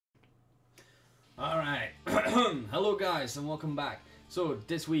Alright, hello guys and welcome back. So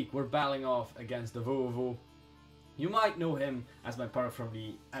this week we're battling off against the Vovo. You might know him as my partner from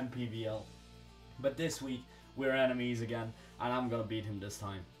the MPBL, but this week we're enemies again and I'm gonna beat him this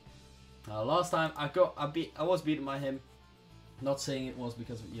time. Last time I was beaten by him. Not saying it was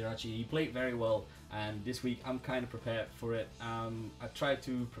because of Irachi, he played very well, and this week I'm kind of prepared for it. I tried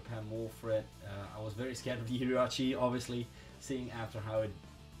to prepare more for it. I was very scared of Irachi, obviously, seeing after how it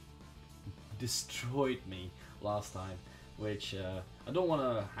destroyed me last time, which I don't want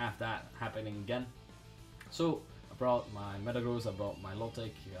to have that happening again. So I brought my Metagross, I brought my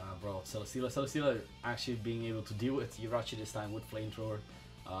Lotic, I brought Celesteela. Celesteela actually being able to deal with Irachi this time with Flamethrower,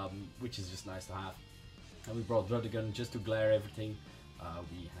 which is just nice to have. And we brought Druddigon just to glare everything.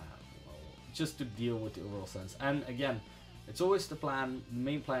 We have, well, just to deal with the overall sense. And again, it's always the plan. The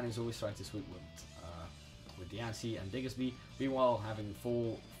main plan is always trying to sweep with the Diancie and Diggersby, meanwhile having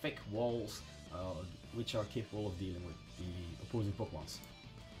 4 thick walls which are capable of dealing with the opposing Pokemons.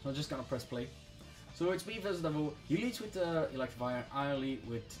 So I'm just gonna press play. So it's me versus Davo. He leads with the Electivire, I lead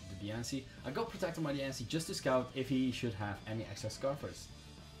with the Diancie. I got protected by the Diancie just to scout if he should have any extra Scarfers.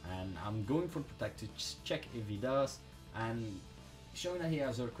 And I'm going for Protect to check if he does, and showing that he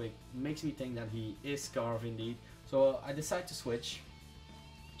has Earthquake makes me think that he is Scarf indeed. So I decide to switch,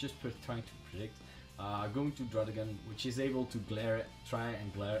 just trying to predict. Going to Druddigon, which is able to try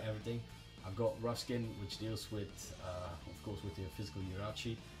and glare everything. I've got Rough Skin, which deals with, of course, with the physical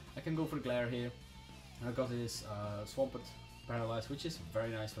Irachi. I can go for Glare here. And I got this Swampert Paralyze, which is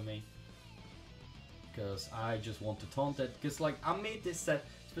very nice for me, because I just want to taunt it. Because like I made this set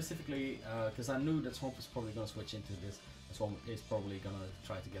specifically because I knew that Swamp is probably going to switch into this. And Swamp is probably going to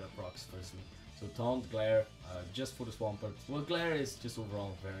try to get up rocks first me. So taunt, Glare, just for the Swampert. Well, Glare is just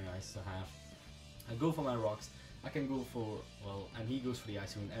overall very nice to have. I go for my rocks. I can go for, well, and he goes for the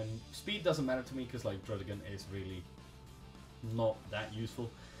Ice Moon. And speed doesn't matter to me because like Druddigon is really not that useful,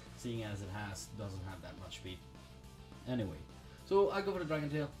 seeing as it doesn't have that much speed. Anyway, so I go for the Dragon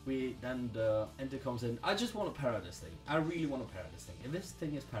Tail. Then the Enter comes in. I just want to para this thing. I really want to para this thing. If this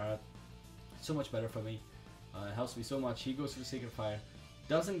thing is parried, it's so much better for me. It helps me so much. He goes for the Sacred Fire.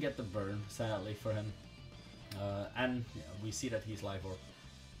 Doesn't get the burn, sadly for him. And yeah, we see that he's Live Orb.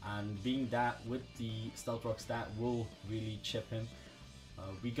 And being that with the Stealth Rocks, that will really chip him.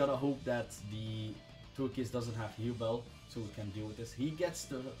 We gotta hope that the Toolkit doesn't have Heal Bell, so we can deal with this. He gets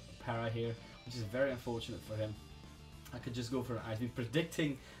the para here, which is very unfortunate for him. I could just go for an Ice Beam,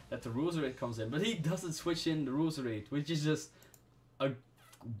 predicting that the Roserade comes in, but he doesn't switch in the Roserade, which is just a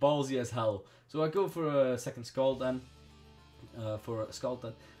ballsy as hell. So I go for a second Scald then,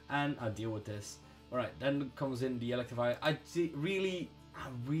 and I deal with this. Alright, then comes in the Electivire. I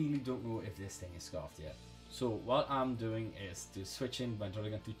really don't know if this thing is Scarfed yet. So what I'm doing is to switch in by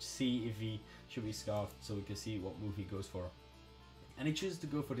Druddigon to see if he should be Scarfed, so we can see what move he goes for. And he chooses to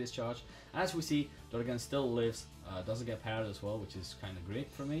go for Discharge. As we see, Druddigon still lives, doesn't get parried as well, which is kind of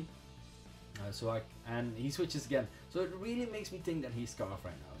great for me. And he switches again. So it really makes me think that he's Scarfed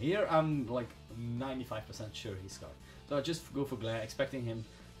right now. Here I'm like 95% sure he's Scarfed. So I just go for Glare, expecting him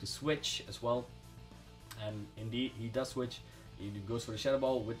to switch as well. And indeed, he does switch. He goes for the Shadow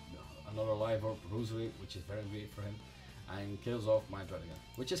Ball with another Live Orb Rosary, which is very great for him, and kills off my Druddigon,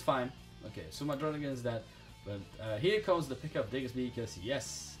 which is fine. Okay, so my Druddigon is dead, but here comes the pickup Diggersby, because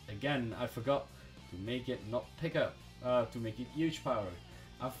yes, again, I forgot to make it not pick up, to make it huge power.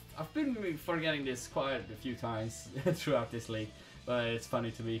 I've been forgetting this quite a few times throughout this league, but it's funny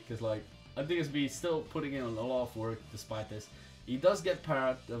to me, because like, Diggersby is still putting in a lot of work despite this. He does get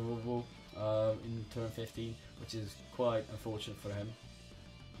parried, the Vovo, in turn 15, which is quite unfortunate for him,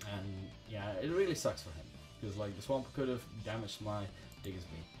 and yeah, it really sucks for him because like the Swamp could have damaged my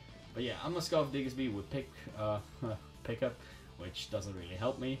Diggersby. But yeah, I'm gonna Scarf Diggersby with pickup, which doesn't really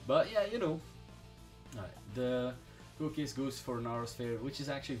help me, but yeah, you know. Alright, the Toolkit goes for an Aura Sphere, which is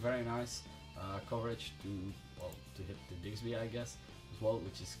actually very nice coverage to hit the Diggersby, I guess, as well,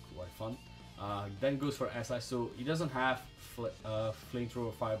 which is quite fun. Then goes for SI, so he doesn't have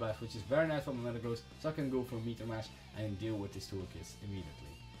Flamethrower Fire Blast, which is very nice for my Metagross, so I can go for Meteor Mash and deal with his Toolkit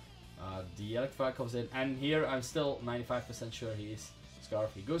immediately. The Electivire comes in, and here I'm still 95% sure he is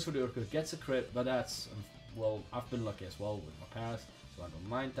Scarf. He goes for the Earthquake, gets a crit, but that's, well, I've been lucky as well with my pass, so I don't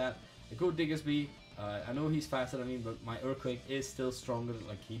mind that. I go Diggersby. I know he's faster than me, but my Earthquake is still stronger.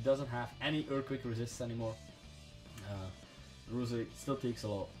 Like, he doesn't have any Earthquake resist anymore. Rosary still takes a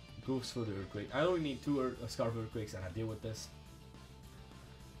lot. Goes for the Earthquake. I only need 2 Scarf Earthquakes and I deal with this.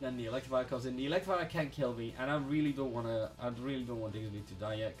 Then the Electivire comes in. The Electivire can't kill me, and I really don't want Diggersby to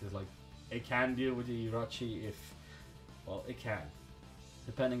die yet, because like it can deal with the Irachi if, well, it can.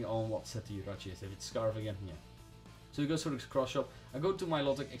 depending on what set the Urachi is. If it's Scarf again, yeah. So he goes for the cross shot. I go to my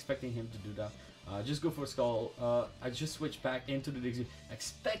Lotic expecting him to do that. Just go for a skull. I just switch back into the Dixie,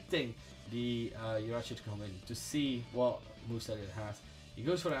 expecting the Urachi to come in to see what moveset it has. He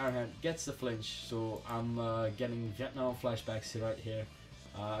goes for the Arrowhead, gets the flinch, so I'm getting Vietnam flashbacks right here.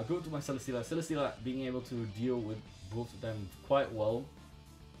 I go to my Celesteela. Celesteela being able to deal with both of them quite well.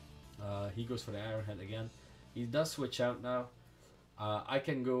 He goes for the Arrowhead again. He does switch out now. I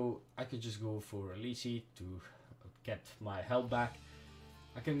could just go for a Lychee to get my health back.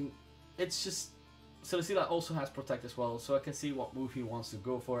 It's just, Celesteela also has Protect as well, so I can see what move he wants to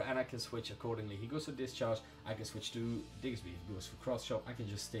go for, and I can switch accordingly. He goes for Discharge, I can switch to Digsby. He goes for Cross Chop, I can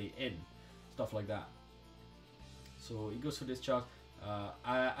just stay in. Stuff like that. So he goes for Discharge.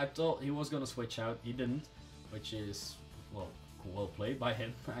 I thought he was going to switch out, he didn't, which is, well played by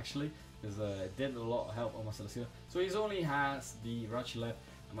him actually, because it did a lot of help on my Celesteela. So he only has the Urachi left,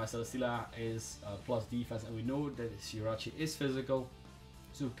 and my Celesteela is plus defense, and we know that his Urachi is physical,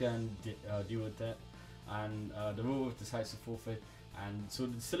 so can deal with that. And the move decides to forfeit, and so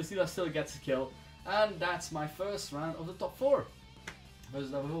the Celesteela still gets a kill, and that's my first round of the top 4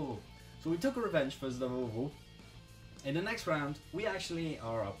 versus Davovo. So we took a revenge versus Davovo. In the next round, we actually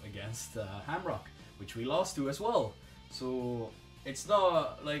are up against Hamrock, which we lost to as well. So it's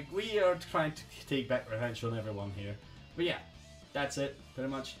not like we are trying to take back revenge on everyone here. But yeah, that's it, pretty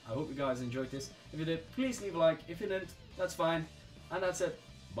much. I hope you guys enjoyed this. If you did, please leave a like. If you didn't, that's fine. And that's it.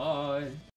 Bye.